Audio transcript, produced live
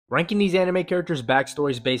Ranking these anime characters'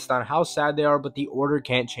 backstories based on how sad they are, but the order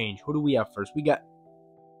can't change. Who do we have first? We got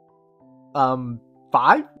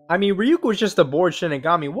 5? I mean, Ryuko was just a bored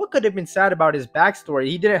Shinigami. What could have been sad about his backstory?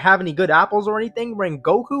 He didn't have any good apples or anything.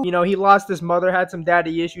 Rengoku, you know, he lost his mother, had some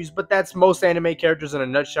daddy issues, but that's most anime characters in a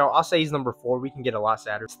nutshell. I'll say he's number 4. We can get a lot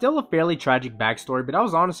sadder. Still a fairly tragic backstory, but I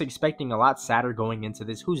was honestly expecting a lot sadder going into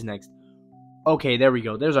this. Who's next? Okay, there we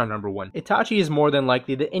go. There's our number 1. Itachi is more than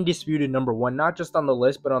likely the indisputed number 1, not just on the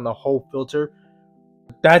list, but on the whole filter.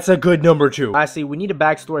 That's a good number 2. Lastly, we need a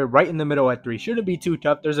backstory right in the middle at 3. Shouldn't be too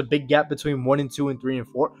tough. There's a big gap between 1 and 2 and 3 and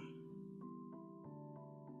 4.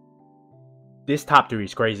 This top 3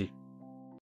 is crazy.